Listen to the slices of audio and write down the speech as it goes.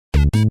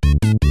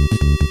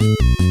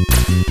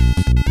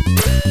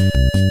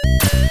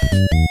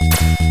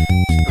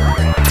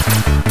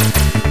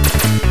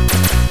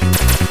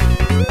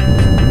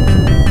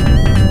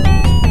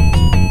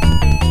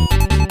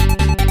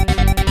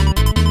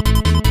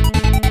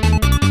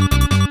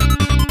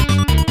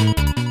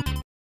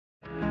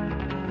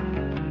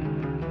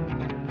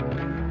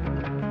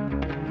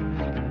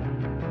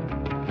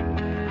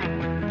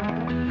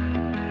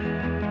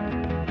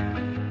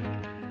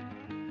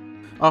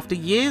After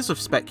years of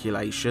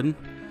speculation,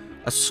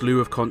 a slew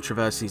of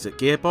controversies at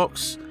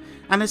Gearbox,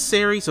 and a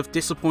series of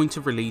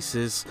disappointing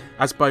releases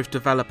as both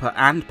developer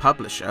and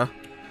publisher,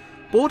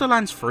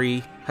 Borderlands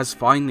 3 has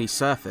finally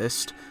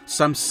surfaced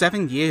some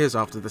 7 years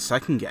after the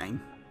second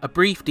game, a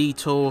brief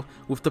detour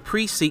with the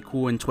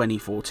pre-sequel in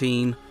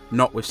 2014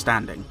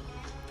 notwithstanding.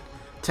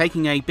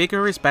 Taking a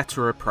bigger is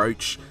better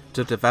approach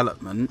to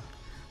development,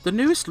 the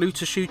newest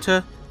looter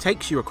shooter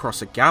takes you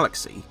across a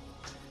galaxy,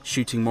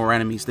 shooting more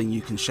enemies than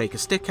you can shake a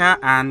stick at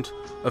and,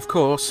 of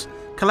course,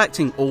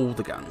 collecting all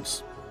the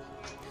guns.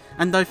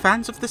 And though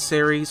fans of the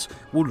series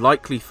will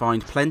likely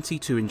find plenty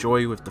to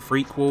enjoy with the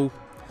prequel,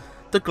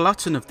 the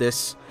glutton of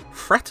this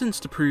threatens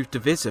to prove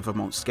divisive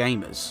amongst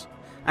gamers,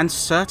 and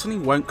certainly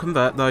won't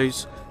convert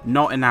those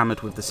not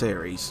enamoured with the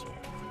series.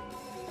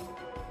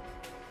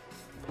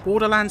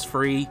 Borderlands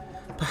 3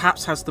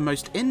 perhaps has the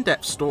most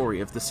in-depth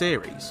story of the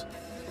series,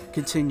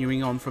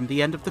 continuing on from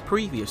the end of the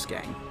previous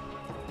game.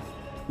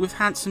 With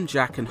Handsome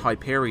Jack and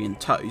Hyperion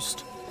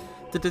toast,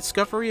 the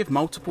discovery of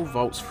multiple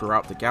vaults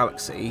throughout the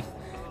galaxy,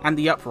 and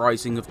the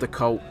uprising of the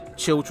cult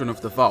Children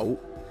of the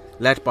Vault,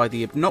 led by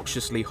the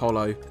obnoxiously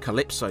hollow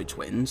Calypso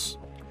twins,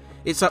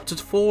 it's up to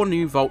 4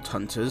 new Vault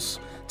Hunters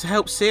to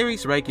help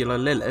series regular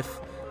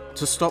Lilith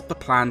to stop the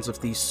plans of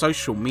these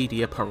social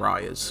media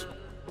pariahs.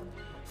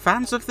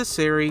 Fans of the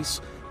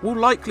series will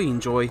likely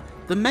enjoy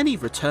the many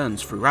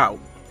returns throughout,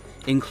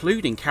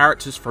 including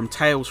characters from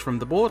Tales from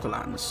the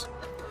Borderlands.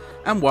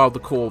 And while the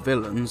core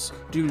villains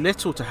do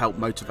little to help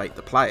motivate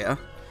the player,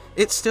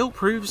 it still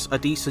proves a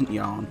decent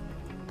yarn.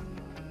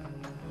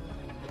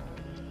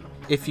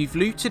 If you've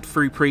looted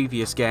through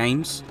previous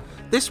games,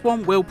 this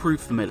one will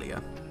prove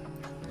familiar.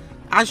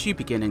 As you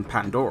begin in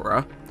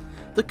Pandora,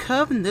 the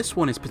curve in this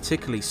one is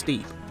particularly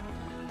steep,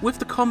 with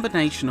the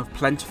combination of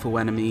plentiful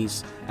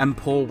enemies and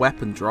poor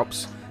weapon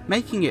drops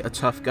making it a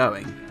tough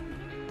going.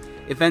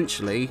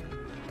 Eventually,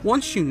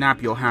 once you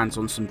nab your hands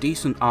on some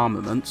decent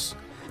armaments,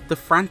 the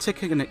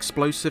frantic and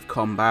explosive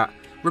combat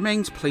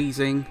remains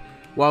pleasing,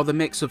 while the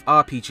mix of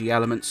RPG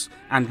elements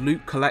and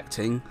loot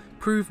collecting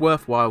prove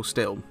worthwhile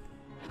still.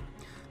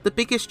 The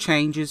biggest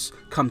changes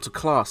come to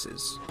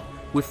classes,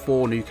 with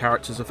 4 new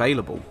characters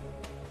available.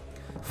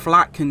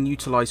 Flat can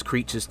utilise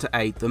creatures to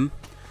aid them,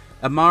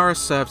 Amara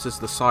serves as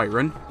the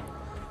Siren,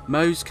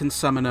 Mose can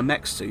summon a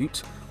mech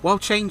suit while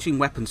changing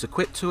weapons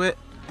equipped to it,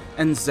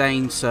 and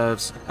Zane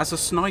serves as a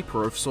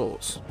sniper of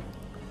sorts.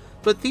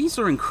 But these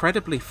are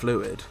incredibly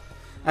fluid,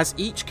 as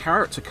each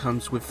character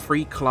comes with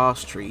 3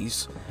 class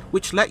trees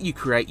which let you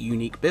create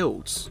unique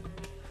builds.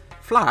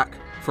 Flak,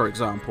 for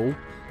example,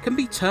 can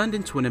be turned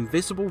into an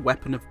invisible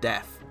weapon of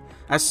death,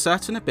 as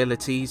certain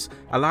abilities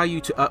allow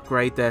you to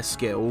upgrade their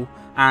skill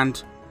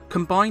and,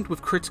 combined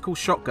with critical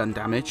shotgun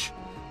damage,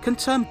 can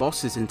turn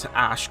bosses into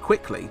ash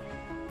quickly.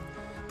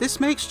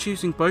 This makes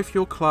choosing both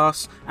your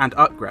class and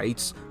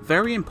upgrades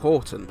very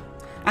important,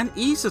 and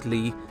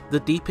easily the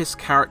deepest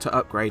character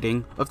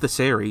upgrading of the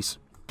series.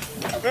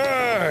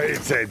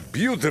 It's a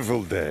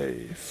beautiful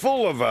day,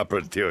 full of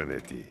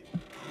opportunity.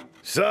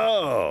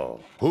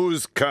 So,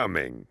 who's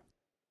coming?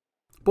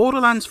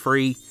 Borderlands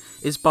 3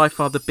 is by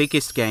far the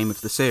biggest game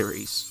of the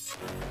series,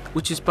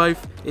 which is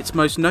both its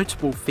most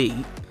notable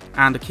feat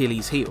and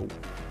Achilles' heel.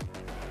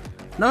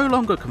 No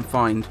longer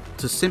confined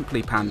to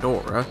simply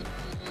Pandora,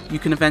 you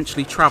can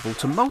eventually travel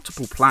to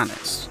multiple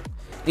planets,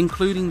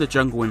 including the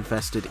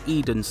jungle-infested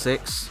Eden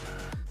 6,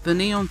 the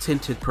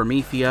neon-tinted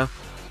Promethea,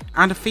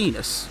 and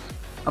Athenas,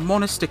 a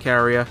monastic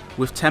area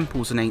with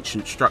temples and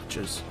ancient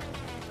structures.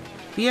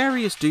 The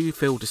areas do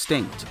feel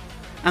distinct,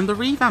 and the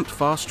revamped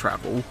fast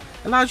travel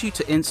allows you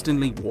to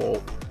instantly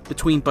warp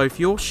between both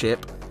your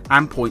ship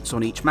and points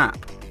on each map.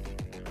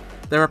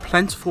 There are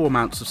plentiful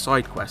amounts of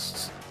side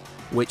quests,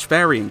 which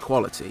vary in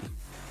quality,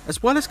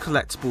 as well as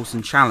collectibles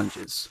and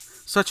challenges,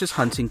 such as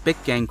hunting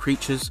big game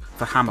creatures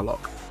for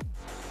Hammerlock.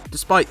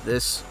 Despite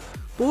this,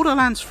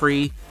 Borderlands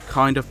 3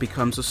 kind of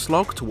becomes a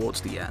slog towards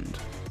the end,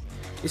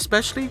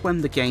 especially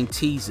when the game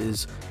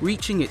teases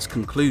reaching its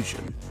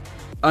conclusion,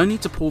 only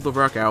to pull the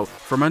rug out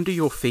from under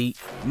your feet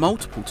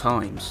multiple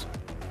times.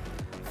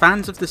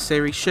 Fans of the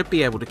series should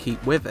be able to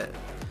keep with it,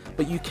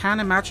 but you can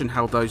imagine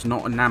how those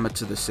not enamoured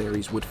to the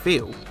series would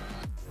feel.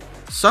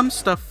 Some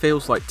stuff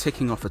feels like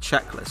ticking off a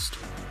checklist,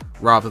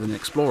 rather than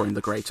exploring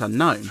the great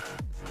unknown,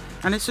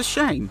 and it's a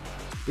shame,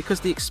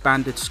 because the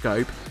expanded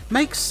scope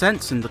makes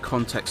sense in the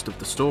context of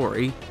the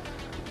story,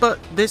 but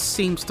this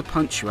seems to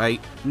punctuate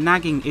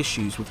nagging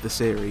issues with the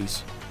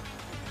series.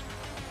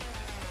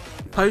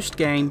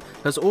 Post-game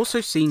has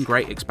also seen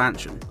great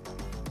expansion.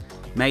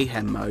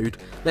 Mayhem mode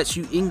lets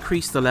you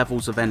increase the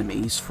levels of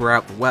enemies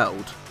throughout the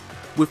world,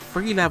 with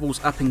 3 levels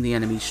upping the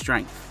enemy's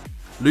strength,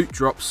 loot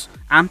drops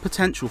and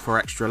potential for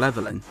extra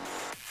levelling.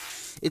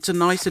 It's a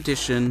nice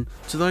addition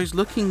to those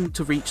looking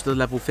to reach the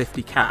level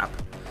 50 cap,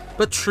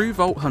 but true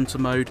Vault Hunter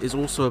mode is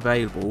also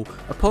available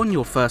upon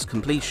your first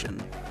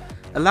completion,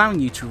 allowing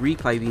you to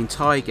replay the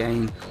entire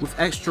game with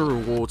extra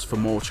rewards for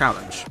more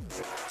challenge.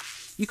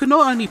 You can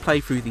not only play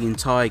through the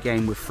entire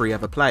game with 3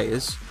 other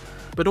players,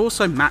 but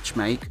also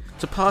matchmake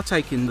to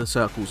partake in the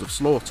Circles of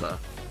Slaughter,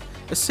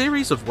 a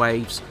series of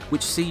waves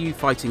which see you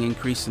fighting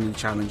increasingly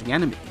challenging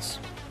enemies.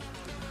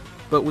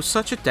 But with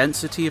such a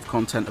density of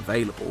content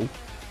available,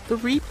 the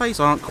replays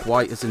aren't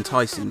quite as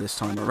enticing this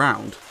time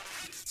around,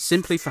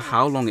 simply for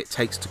how long it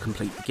takes to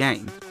complete the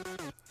game.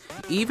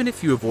 Even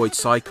if you avoid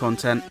side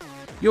content,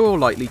 you're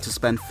likely to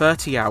spend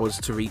 30 hours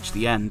to reach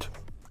the end.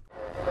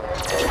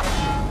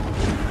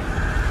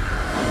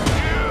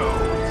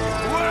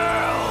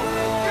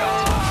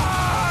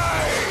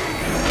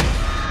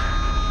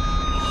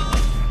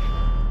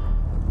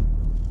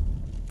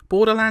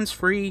 Borderlands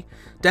 3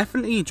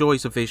 definitely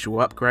enjoys a visual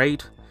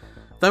upgrade,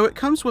 though it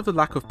comes with a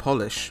lack of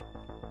polish.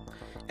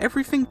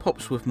 Everything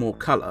pops with more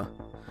colour,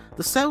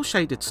 the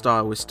cel-shaded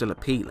style is still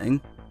appealing,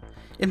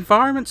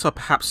 environments are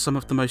perhaps some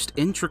of the most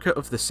intricate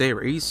of the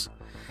series,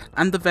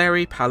 and the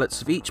varied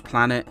palettes of each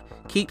planet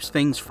keeps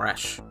things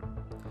fresh.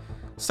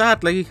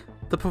 Sadly,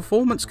 the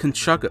performance can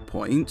chug at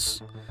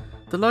points,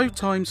 the load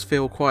times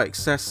feel quite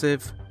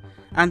excessive,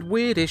 and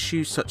weird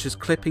issues such as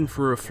clipping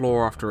through a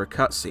floor after a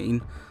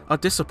cutscene are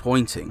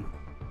disappointing.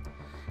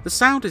 The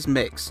sound is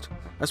mixed,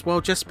 as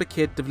while Jesper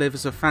Kyd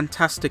delivers a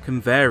fantastic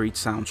and varied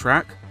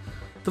soundtrack,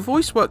 the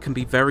voice work can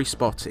be very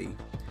spotty,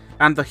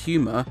 and the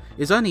humour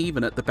is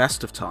uneven at the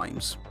best of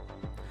times.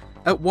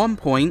 At one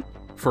point,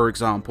 for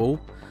example,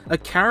 a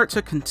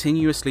character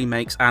continuously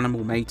makes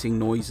animal mating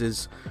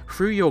noises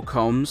through your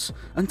comms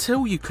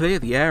until you clear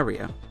the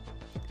area.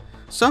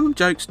 Some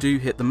jokes do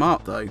hit the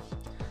mark though,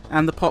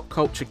 and the pop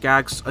culture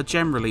gags are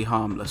generally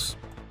harmless.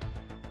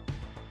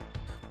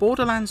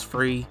 Borderlands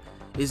 3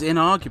 is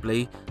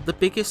inarguably the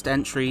biggest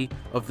entry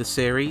of the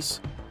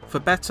series, for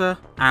better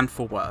and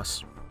for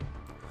worse.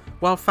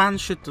 While fans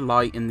should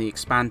delight in the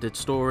expanded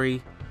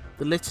story,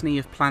 the litany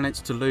of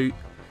planets to loot,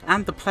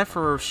 and the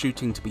plethora of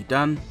shooting to be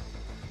done,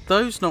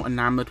 those not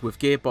enamoured with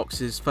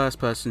Gearbox's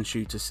first-person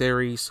shooter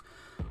series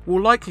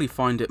will likely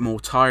find it more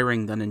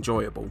tiring than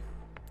enjoyable.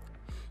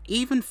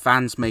 Even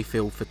fans may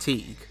feel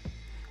fatigue,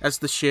 as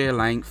the sheer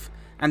length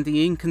and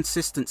the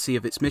inconsistency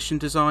of its mission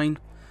design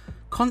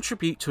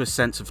contribute to a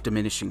sense of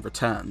diminishing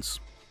returns.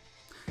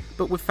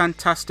 But with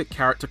fantastic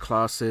character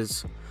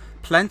classes,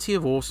 plenty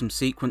of awesome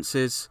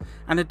sequences,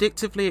 and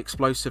addictively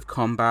explosive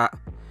combat,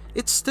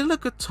 it's still a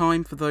good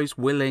time for those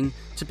willing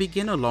to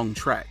begin a long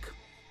trek.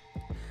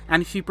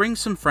 And if you bring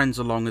some friends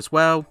along as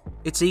well,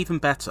 it's even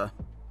better.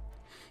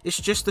 It's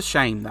just a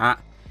shame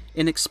that,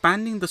 in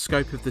expanding the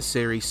scope of the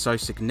series so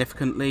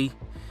significantly,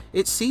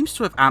 it seems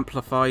to have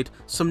amplified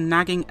some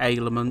nagging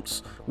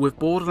ailments with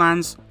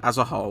Borderlands as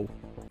a whole.